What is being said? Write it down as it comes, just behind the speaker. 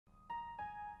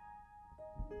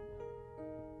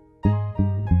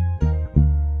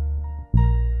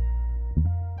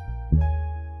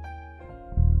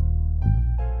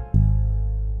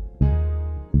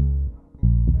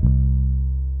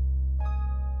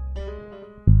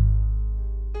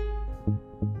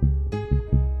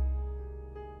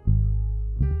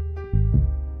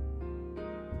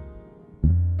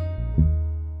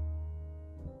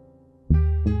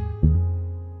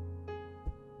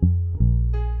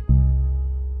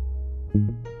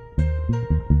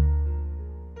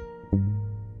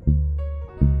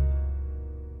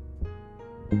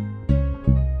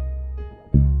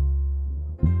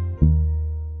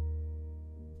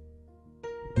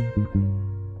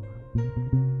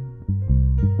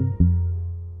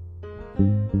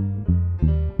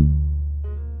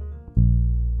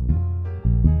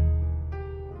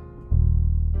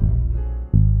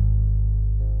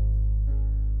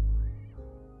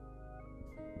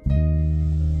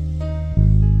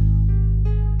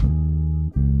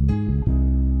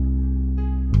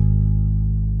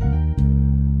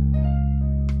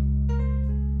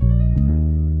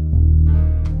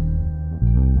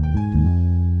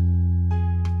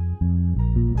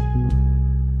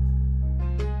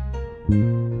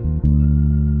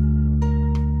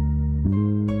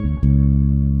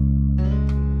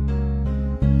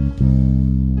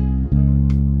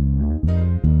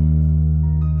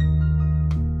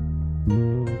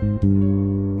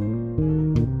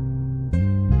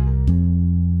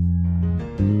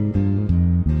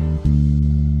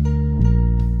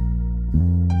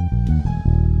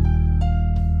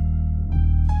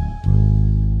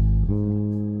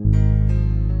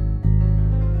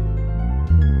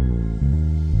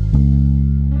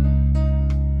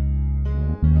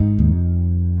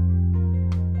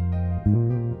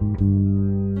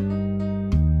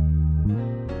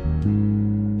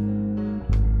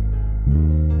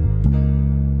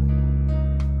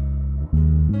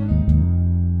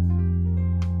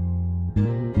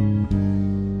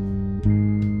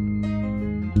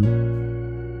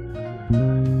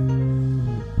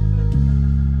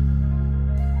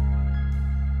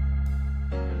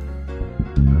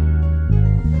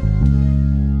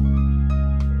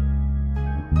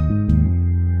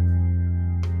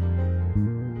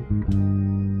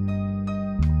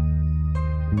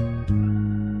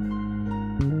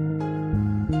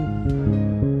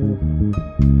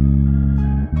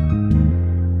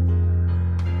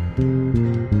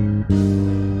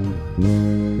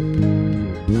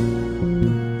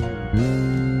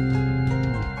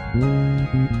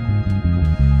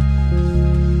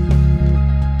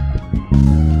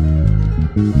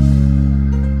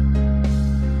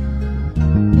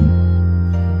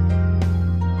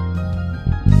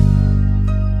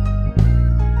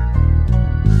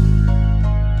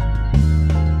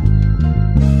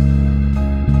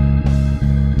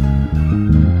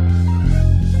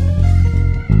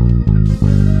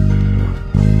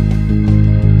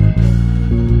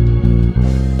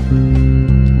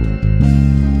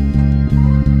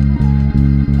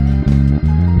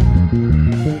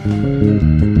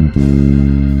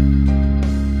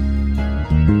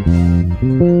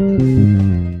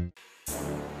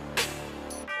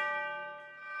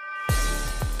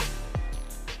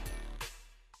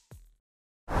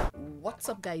What's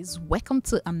up, guys? Welcome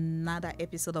to another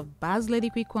episode of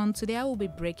Basslady Quick One. Today I will be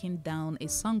breaking down a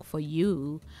song for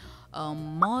you,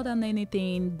 More Than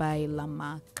Anything by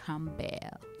Lamar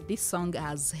Campbell. This song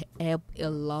has helped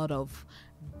a lot of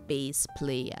bass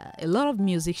player, a lot of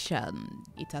musician.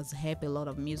 It has helped a lot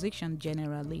of musician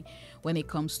generally when it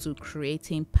comes to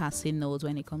creating passing notes,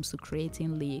 when it comes to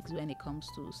creating lyrics, when it comes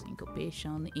to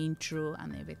syncopation, intro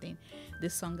and everything.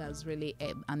 This song has really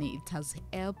helped, and it has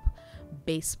helped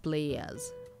bass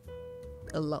players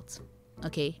a lot.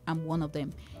 Okay, I'm one of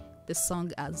them. This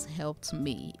song has helped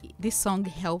me. This song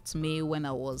helped me when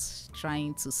I was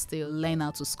trying to still learn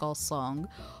how to score song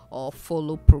or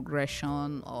follow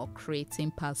progression or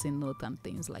creating passing note and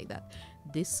things like that.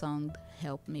 This song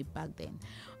helped me back then.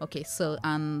 Okay, so,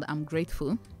 and I'm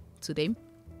grateful today.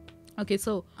 Okay,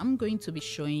 so I'm going to be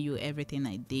showing you everything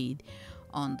I did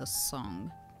on the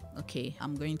song. Okay,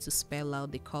 I'm going to spell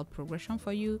out the chord progression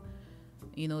for you.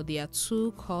 You know, there are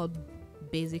two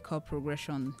basic chord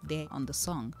progression there on the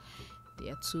song.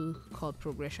 There are two chord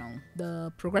progression.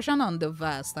 The progression on the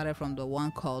verse started from the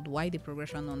 1 chord, while the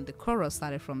progression on the chorus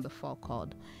started from the 4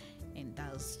 chord. And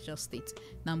that's just it.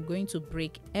 Now I'm going to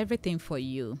break everything for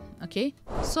you. Okay,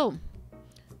 so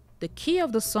the key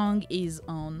of the song is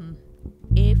on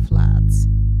A flat,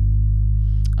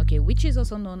 okay, which is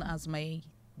also known as my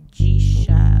G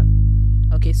sharp.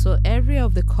 Okay, so every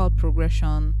of the chord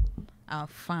progression are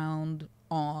found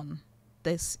on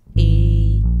this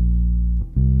A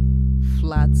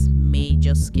flat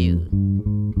major scale.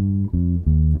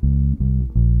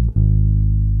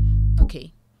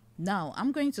 Okay, now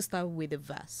I'm going to start with the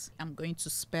verse. I'm going to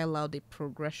spell out the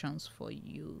progressions for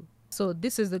you. So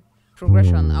this is the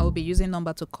progression. I will be using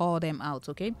number to call them out.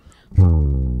 Okay,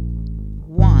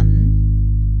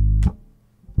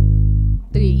 1,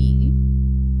 3,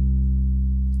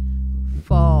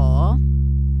 4,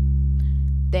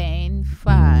 then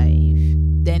 5.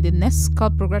 Then the next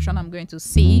chord progression, I'm going to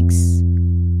 6,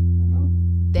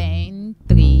 then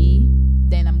 3,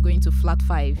 then I'm going to flat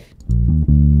 5,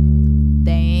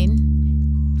 then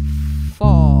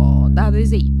 4, that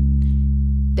is it,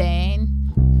 then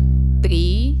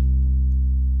 3,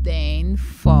 then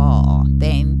 4,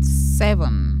 then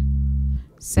 7,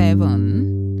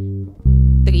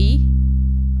 3,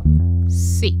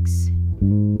 6.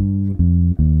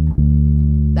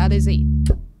 That is it.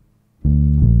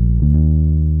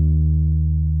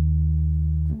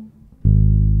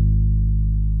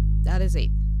 That is it.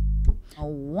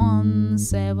 1,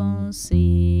 7,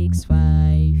 6,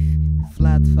 5,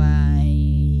 flat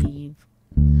 5,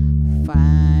 5,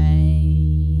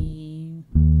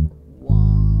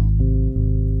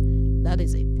 1. That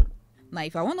is it. Now,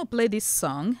 if I want to play this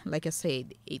song, like I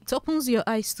said, it opens your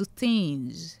eyes to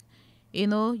things. You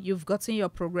know, you've gotten your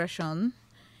progression.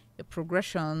 Your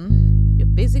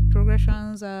basic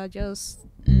progressions are just,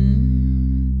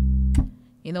 you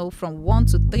know, from 1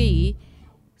 to 3.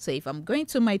 So if I'm going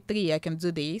to my 3, I can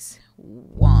do this.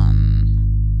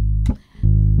 1.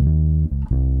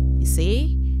 You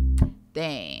see?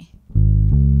 Then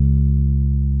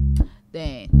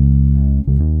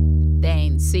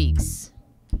 6.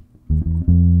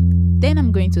 Then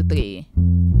I'm going to 3.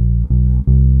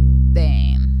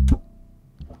 Then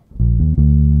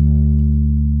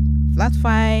flat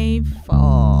 5,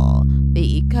 4.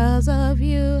 Because of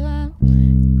you,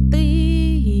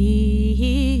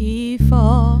 3,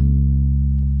 4.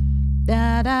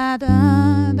 Da da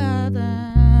da da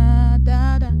da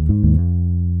da da.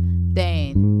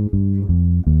 Then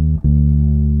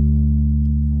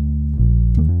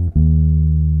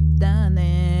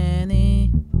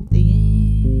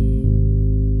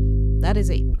that is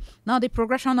it. Now the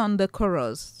progression on the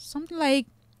chorus, something like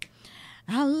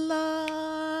I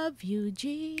love you,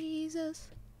 Jesus,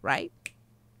 right?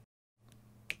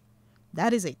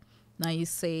 That is it. Now it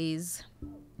says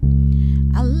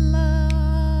I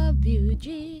love you,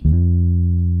 G.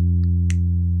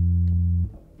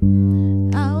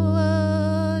 I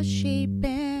worship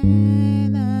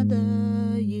and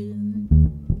adore you.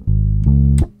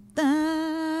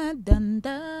 Da, dun,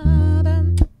 da,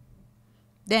 dun.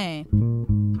 Then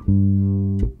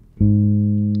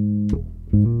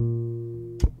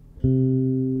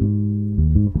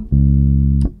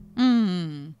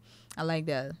I like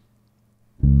that.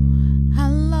 I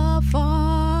love for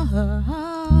her.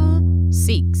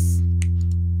 6,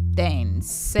 then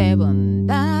 7,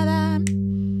 da da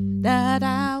da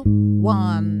da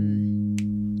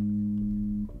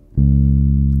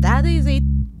 1. That is it.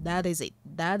 That is it.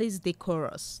 That is the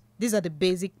chorus. These are the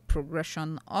basic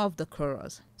progression of the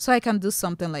chorus. So I can do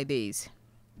something like this.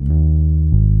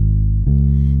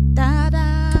 Da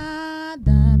da da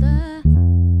da da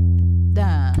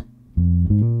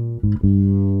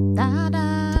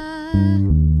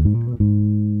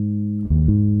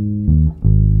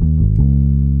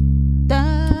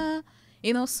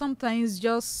sometimes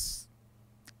just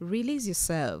release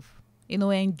yourself.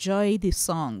 Enjoy the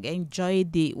song, enjoy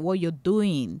what you're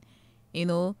doing.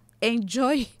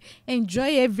 Enjoy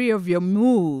enjoy every of your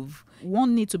move.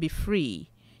 One need to be free.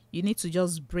 You need to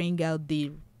just bring out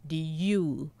the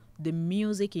you, the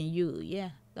music in you.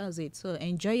 Yeah, that's it. So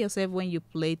enjoy yourself when you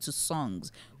play to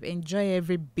songs. Enjoy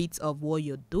every bit of what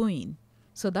you're doing.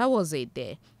 So that was it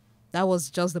there. That was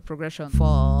just the progression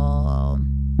for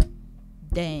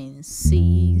then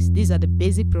 6. These are the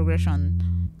basic progression.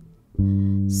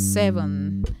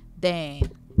 7, then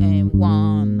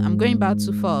 1. I'm going back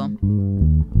to 4.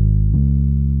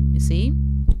 You see,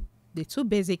 the 2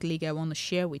 basic lick I want to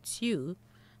share with you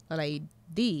that I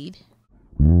did.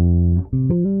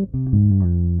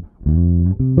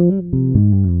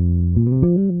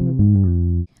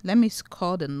 Let me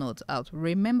score the note out.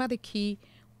 Remember the key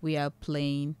we are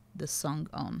playing the song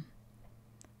on.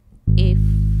 A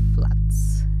flat.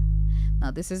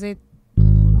 Now this is it.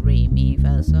 Re, mi,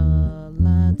 fa, sol,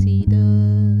 la, ti,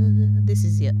 do. This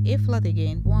is your A flat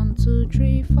again. 1, 2,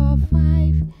 3, 4,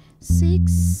 5,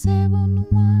 6, 7,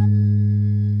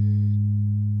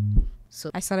 1.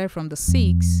 So I started from the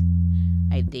 6.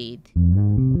 I did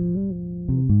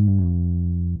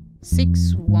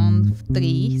 6, 1,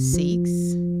 3, 6,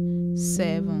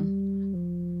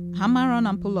 7. Hammer on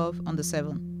and pull off on the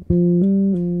 7.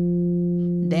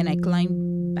 Then I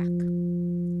climb back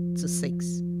to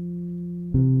 6.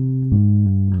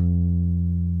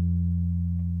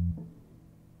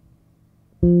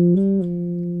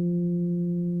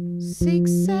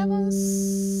 6, 7,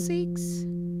 6,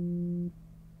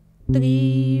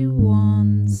 3,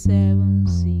 1, 7,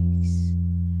 6.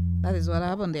 That is what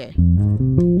happened there.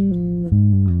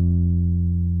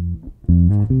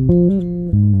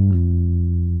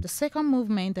 The second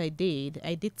movement I did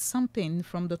something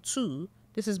from the 2.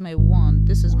 This is my 1,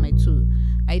 this is my 2.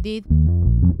 I did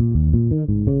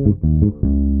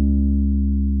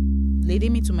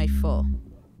leading me to my 4.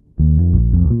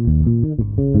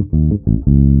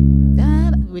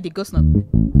 That with the ghost note.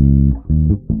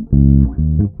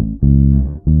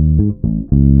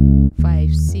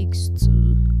 5, 6,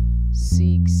 2,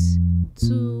 6,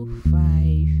 2,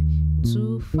 5,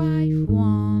 2, 5,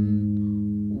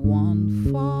 1, 1,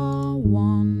 4,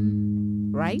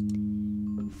 1. Right?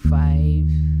 5,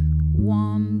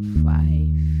 1,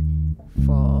 5,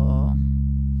 4.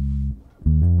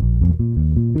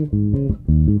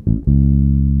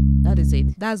 That is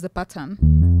it. That's the pattern.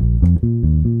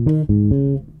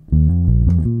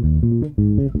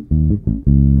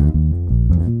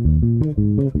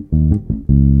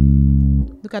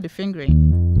 Look at the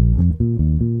fingering.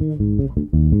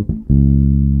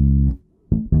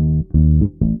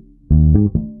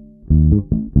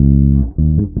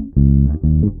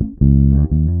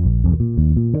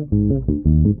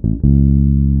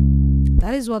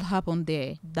 That is what happened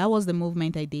there. That was the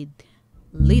movement I did,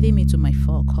 leading me to my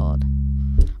 4 chord.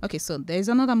 Okay, so there's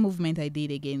another movement I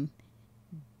did again,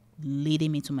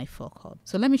 leading me to my 4 chord.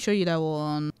 So let me show you that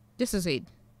one. This is it.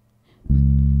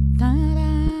 Da,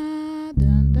 da,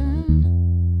 da, da.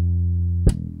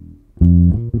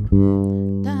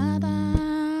 Da, da,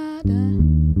 da.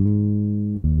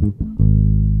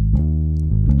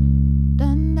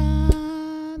 Da, da,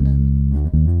 da.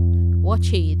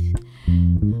 Watch it.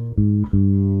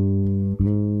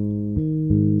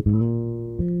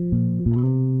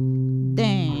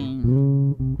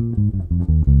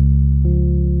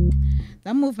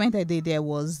 That movement I did there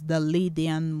was the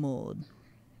Lydian mode.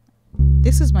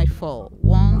 This is my 4.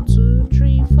 1, 2,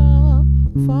 3, 4,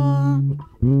 4.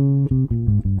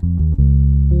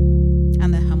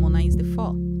 And I harmonize the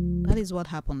 4. That is what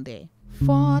happened there.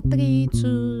 4, 3,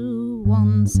 2,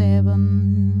 1,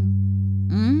 7.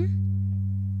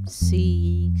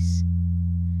 6,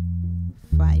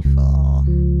 5, 4.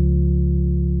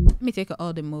 Let me take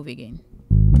all the move again.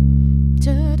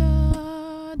 Da,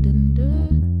 da, dun,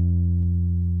 dun.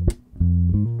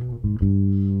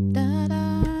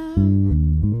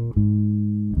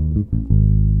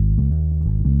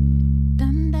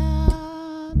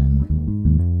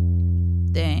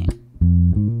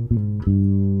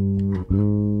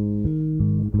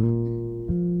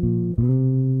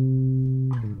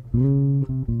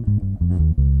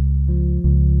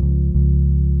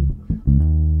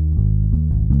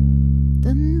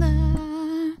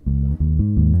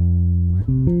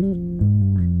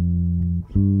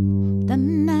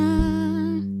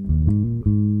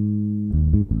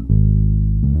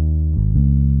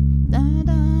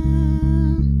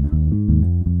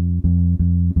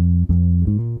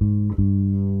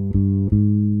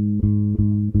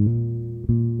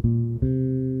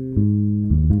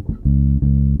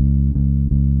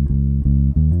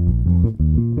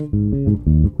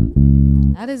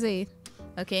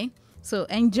 Okay, so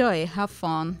enjoy, have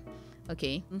fun.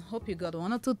 Okay, hope you got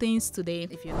 1 or 2 things today.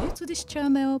 If you're new to this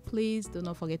channel, please do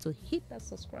not forget to hit that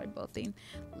subscribe button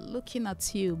looking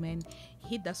at you, man.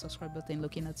 Hit that subscribe button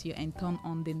looking at you and turn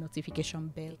on the notification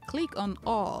bell. Click on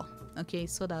all, okay,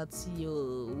 so that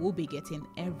you will be getting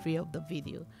every of the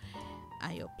video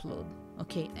I upload.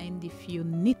 Okay, and if you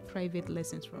need private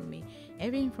lessons from me,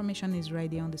 every information is right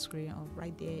there on the screen or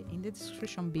right there in the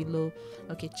description below.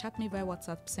 Okay, chat me via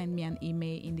WhatsApp, send me an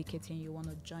email indicating you want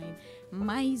to join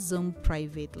my Zoom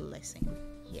private lesson.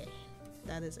 Yeah,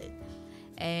 that is it.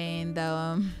 And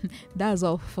that's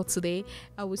all for today.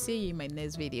 I will see you in my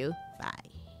next video. Bye.